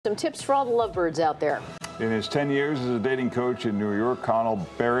Some tips for all the lovebirds out there. In his 10 years as a dating coach in New York, Connell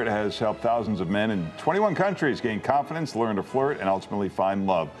Barrett has helped thousands of men in 21 countries gain confidence, learn to flirt, and ultimately find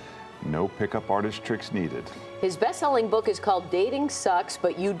love. No pickup artist tricks needed. His best-selling book is called Dating Sucks,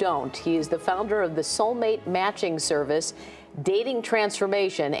 But You Don't. He is the founder of the soulmate matching service, Dating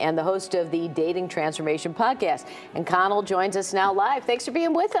Transformation, and the host of the Dating Transformation podcast. And Connell joins us now live. Thanks for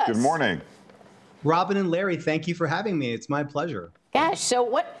being with us. Good morning. Robin and Larry, thank you for having me. It's my pleasure. Gosh, so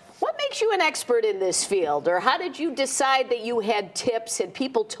what makes you an expert in this field? Or how did you decide that you had tips? Had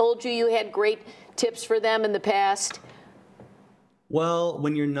people told you had great tips for them in the past? Well,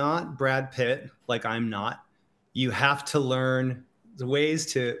 when you're not Brad Pitt, like I'm not, you have to learn the ways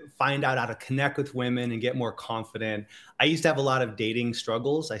to find out how to connect with women and get more confident. I used to have a lot of dating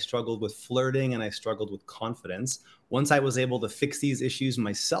struggles. I struggled with flirting and I struggled with confidence. Once I was able to fix these issues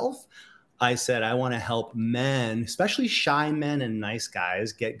myself, I said, I want to help men, especially shy men and nice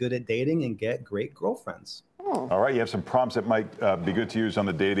guys, get good at dating and get great girlfriends. All right, you have some prompts that might be good to use on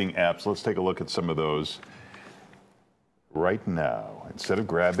the dating apps. Let's take a look at some of those right now. Instead of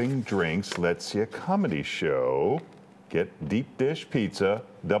grabbing drinks, let's see a comedy show. Get deep dish pizza,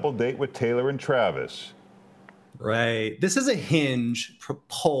 double date with Taylor and Travis. Right. This is a Hinge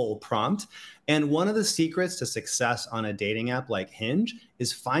poll prompt. And one of the secrets to success on a dating app like Hinge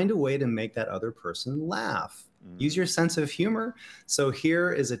is find a way to make that other person laugh. Use your sense of humor. So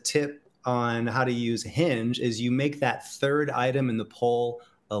here is a tip on how to use Hinge is you make that third item in the poll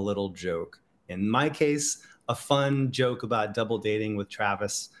a little joke. In my case, a fun joke about double dating with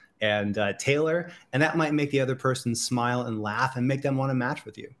Travis and Taylor, and that might make the other person smile and laugh and make them want to match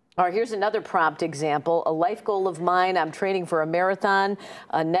with you. All right, here's another prompt example. A life goal of mine, I'm training for a marathon,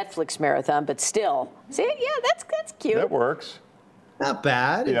 a Netflix marathon, but still. See, yeah, that's cute. That works. Not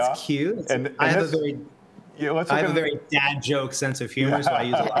bad. Yeah. It's cute. And I have a very dad joke sense of humor, so I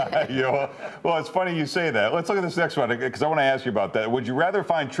use a lot. Well, it's funny you say that. Let's look at this next one, because I want to ask you about that. Would you rather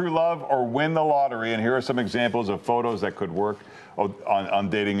find true love or win the lottery? And here are some examples of photos that could work on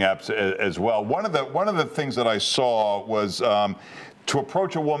dating apps as well. One of the things that I saw was to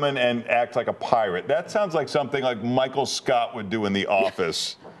approach a woman and act like a pirate. That sounds like something like Michael Scott would do in The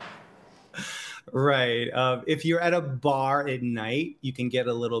Office. Right. If you're at a bar at night, you can get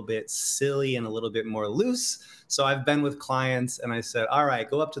a little bit silly and a little bit more loose. So I've been with clients and I said, all right,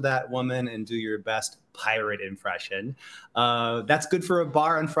 go up to that woman and do your best pirate impression. That's good for a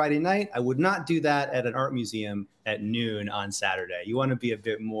bar on Friday night. I would not do that at an art museum at noon on Saturday. You want to be a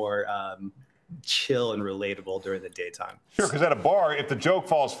bit more chill and relatable during the daytime. Sure, because at a bar, if the joke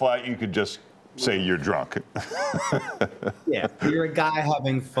falls flat, you could just say you're drunk. Yeah, you're a guy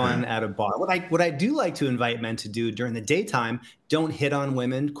having fun at a bar. What I do like to invite men to do during the daytime, don't hit on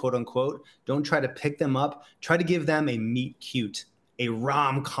women, quote unquote. Don't try to pick them up. Try to give them a meet cute, a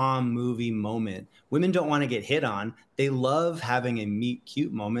rom-com movie moment. Women don't want to get hit on. They love having a meet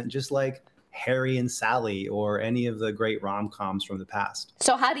cute moment, just like Harry and Sally or any of the great rom-coms from the past.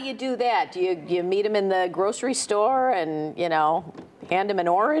 So how do you do that? Do you meet him in the grocery store and, hand him an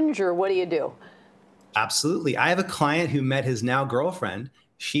orange, or what do you do? Absolutely. I have a client who met his now girlfriend.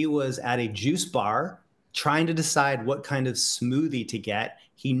 She was at a juice bar trying to decide what kind of smoothie to get.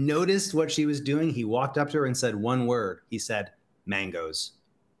 He noticed what she was doing. He walked up to her and said one word. He said, mangoes.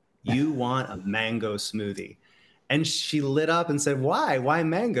 You want a mango smoothie. And she lit up and said, why? Why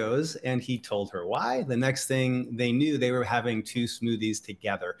mangoes? And he told her why. The next thing they knew, they were having two smoothies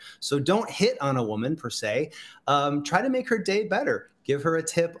together. So don't hit on a woman per se. Try to make her day better. Give her a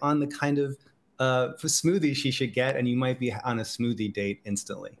tip on the kind of smoothie she should get, and you might be on a smoothie date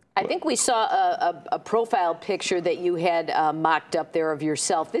instantly. I think we saw a profile picture that you had mocked up there of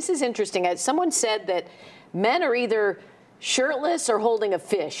yourself. This is interesting. Someone said that men are either shirtless or holding a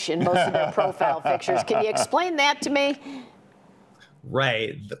fish in most of their profile pictures. Can you explain that to me?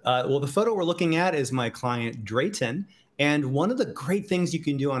 Right. Well, the photo we're looking at is my client Drayton. And one of the great things you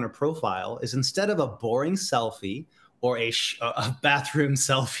can do on a profile is instead of a boring selfie or a bathroom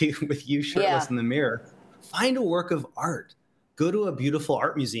selfie with you shirtless in the mirror, find a work of art. Go to a beautiful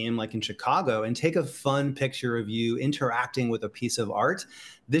art museum like in Chicago and take a fun picture of you interacting with a piece of art.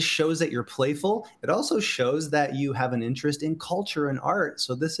 This shows that you're playful. It also shows that you have an interest in culture and art.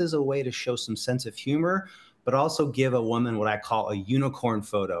 So this is a way to show some sense of humor, but also give a woman what I call a unicorn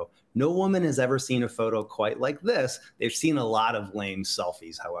photo. No woman has ever seen a photo quite like this. They've seen a lot of lame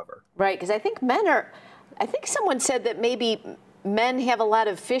selfies, however. Right, because I think someone said that maybe men have a lot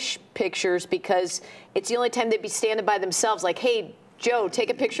of fish pictures because it's the only time they'd be standing by themselves like, hey, Joe, take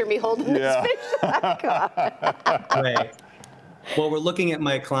a picture of me holding this fish. Right. Well, we're looking at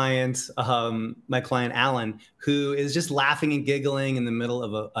my client Alan, who is just laughing and giggling in the middle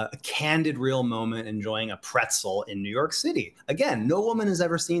of a candid, real moment, enjoying a pretzel in New York City. Again, no woman has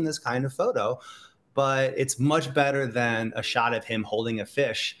ever seen this kind of photo, but it's much better than a shot of him holding a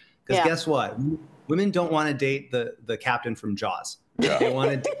fish. Because guess what? Women don't want to date the captain from Jaws. Yeah. They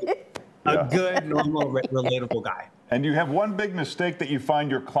want to date a good, normal, relatable guy. And you have one big mistake that you find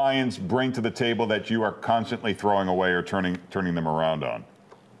your clients bring to the table that you are constantly throwing away or turning them around on?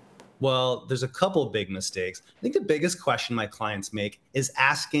 Well, there's a couple big mistakes. I think the biggest question my clients make is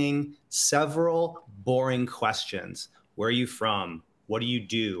asking several boring questions. Where are you from? What do you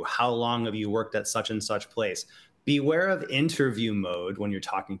do? How long have you worked at such and such place? Beware of interview mode when you're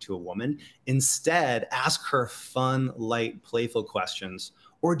talking to a woman. Instead, ask her fun, light, playful questions,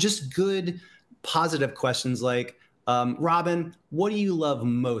 or just good, positive questions like, Robin, what do you love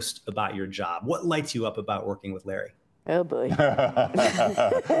most about your job? What lights you up about working with Larry? Oh, boy.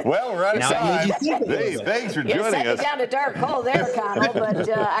 Well, we're out of time. Hey, thanks for joining us. Down a dark hole there, Connell, but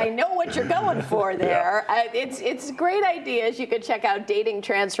I know what you're going for there. It's great ideas. You can check out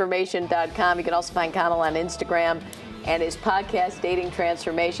datingtransformation.com. You can also find Connell on Instagram and his podcast, Dating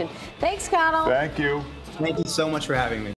Transformation. Thanks, Connell. Thank you. Thank you so much for having me.